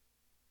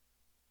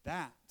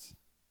 that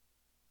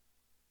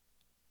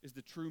is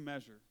the true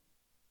measure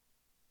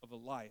of a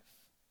life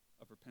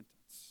of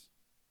repentance.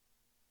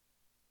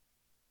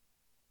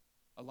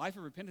 A life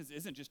of repentance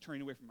isn't just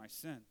turning away from my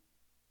sin.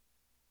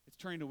 It's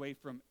turning away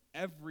from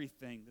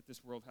everything that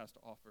this world has to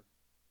offer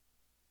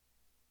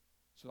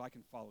so I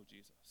can follow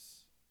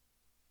Jesus.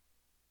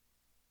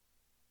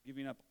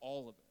 Giving up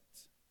all of it.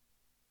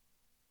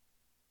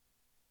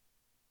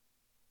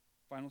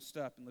 Final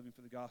step in living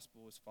for the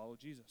gospel is follow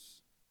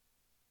Jesus.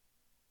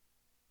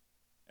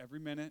 Every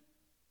minute,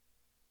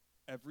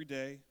 every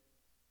day,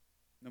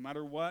 no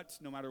matter what,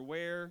 no matter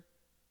where,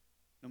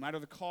 no matter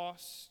the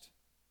cost,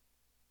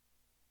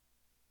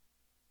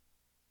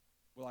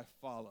 will I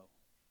follow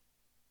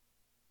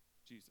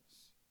Jesus.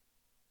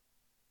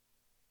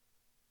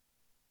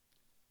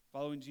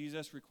 Following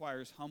Jesus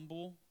requires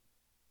humble,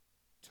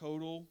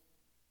 total,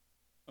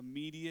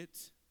 immediate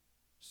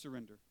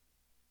surrender.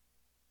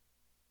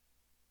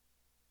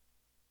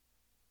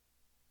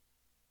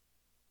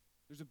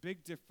 There's a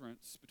big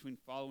difference between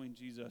following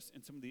Jesus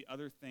and some of the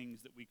other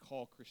things that we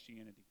call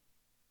Christianity.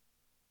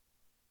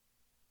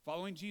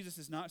 Following Jesus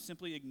is not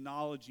simply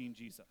acknowledging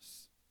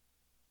Jesus.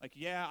 Like,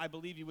 yeah, I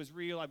believe he was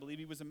real, I believe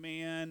he was a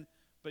man,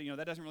 but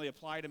that doesn't really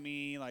apply to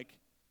me. Like,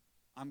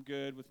 I'm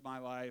good with my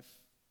life.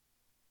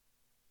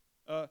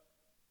 A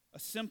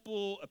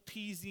simple,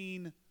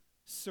 appeasing,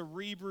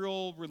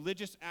 cerebral,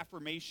 religious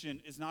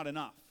affirmation is not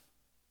enough.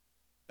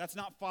 That's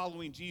not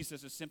following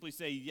Jesus, to simply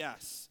say,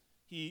 yes,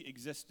 he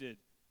existed.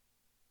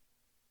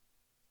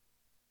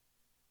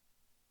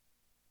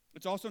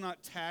 It's also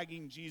not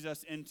tagging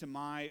Jesus into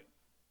my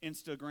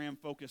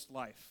Instagram-focused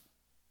life,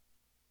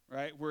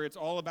 right? Where it's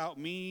all about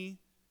me,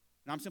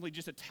 and I'm simply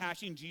just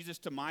attaching Jesus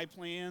to my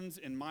plans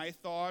and my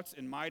thoughts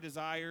and my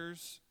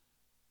desires,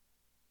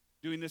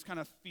 doing this kind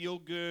of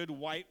feel-good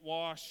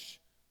whitewash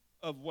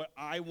of what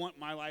I want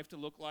my life to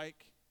look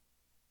like.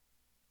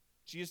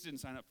 Jesus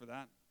didn't sign up for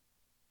that.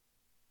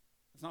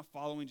 It's not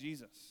following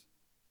Jesus.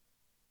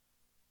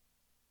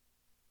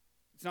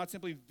 It's not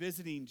simply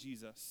visiting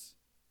Jesus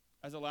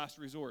as a last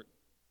resort.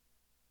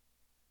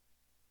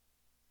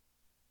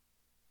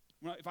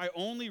 If I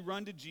only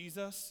run to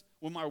Jesus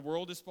when my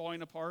world is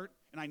falling apart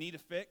and I need a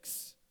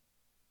fix,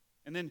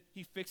 and then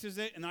he fixes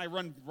it and I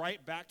run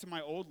right back to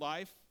my old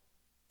life,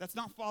 that's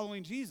not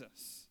following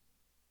Jesus.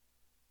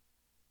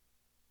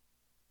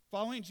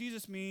 Following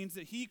Jesus means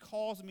that he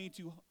calls me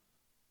to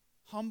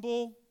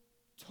humble,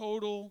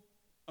 total,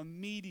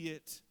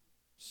 immediate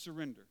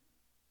surrender.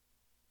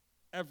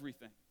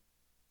 Everything.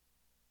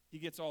 He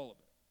gets all of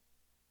it.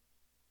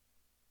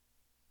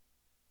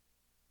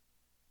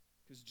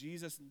 Because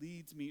Jesus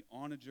leads me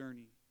on a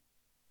journey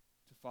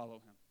to follow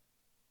him.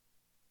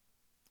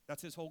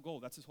 That's his whole goal.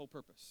 That's his whole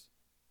purpose.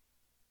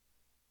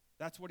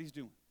 That's what he's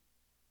doing.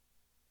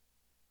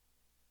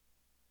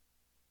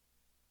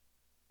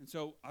 And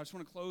so I just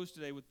want to close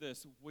today with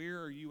this.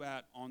 Where are you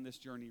at on this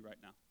journey right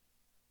now?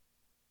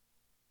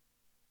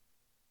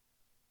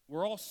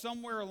 We're all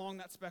somewhere along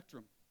that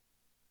spectrum.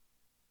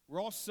 We're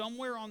all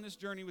somewhere on this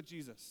journey with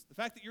Jesus. The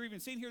fact that you're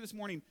even sitting here this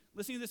morning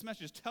listening to this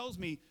message tells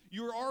me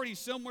you're already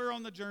somewhere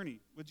on the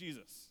journey with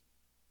Jesus.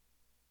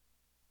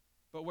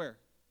 But where?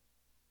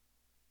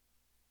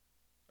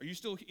 Are you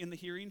still in the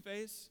hearing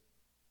phase?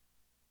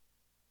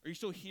 Are you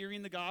still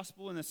hearing the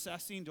gospel and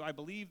assessing, do I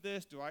believe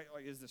this?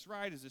 Is this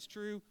right? Is this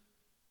true?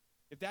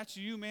 If that's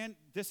you, man,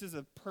 this is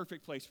a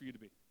perfect place for you to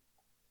be.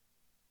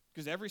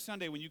 Because every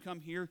Sunday when you come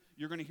here,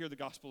 you're going to hear the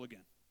gospel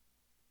again.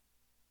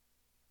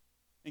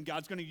 And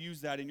God's going to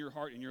use that in your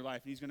heart, in your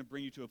life, and he's going to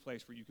bring you to a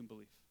place where you can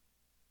believe.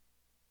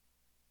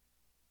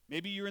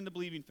 Maybe you're in the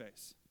believing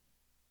phase.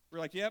 We're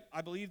like, yep,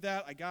 I believe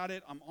that. I got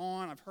it. I'm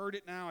on. I've heard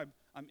it now.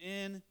 I'm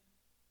in.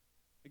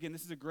 Again,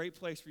 this is a great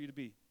place for you to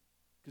be.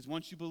 Because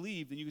once you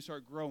believe, then you can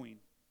start growing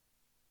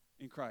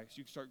in Christ.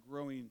 You can start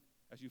growing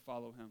as you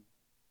follow him.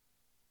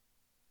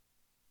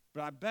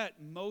 But I bet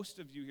most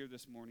of you here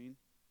this morning,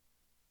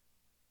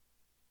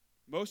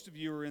 most of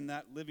you are in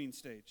that living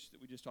stage that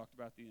we just talked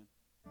about at the end.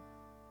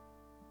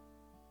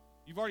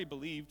 You've already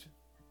believed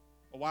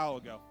a while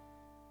ago.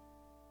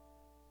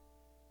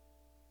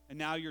 And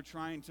now you're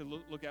trying to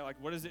look at, like,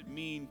 what does it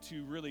mean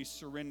to really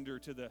surrender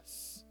to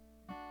this?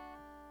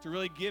 To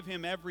really give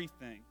him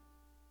everything.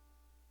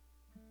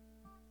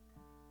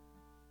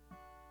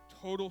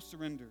 Total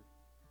surrender.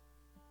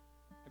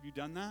 Have you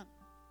done that?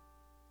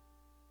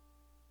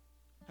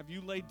 Have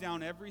you laid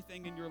down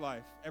everything in your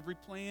life? Every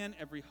plan,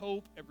 every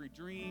hope, every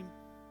dream,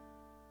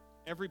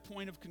 every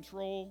point of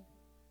control,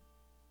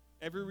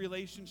 every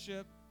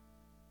relationship?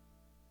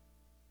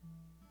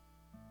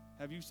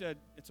 Have you said,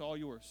 it's all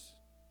yours?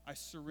 I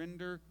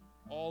surrender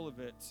all of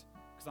it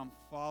because I'm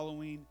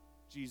following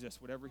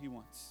Jesus, whatever he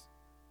wants.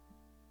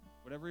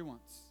 Whatever he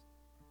wants.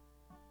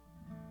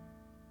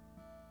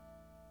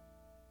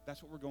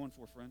 That's what we're going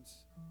for, friends.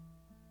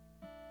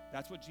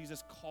 That's what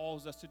Jesus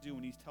calls us to do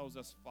when he tells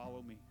us,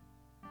 follow me.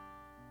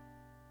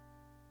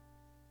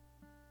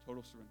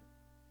 Total surrender.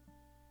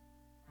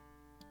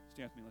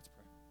 Stand with me, let's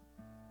pray.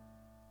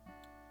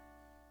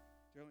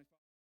 Dear Heavenly Father,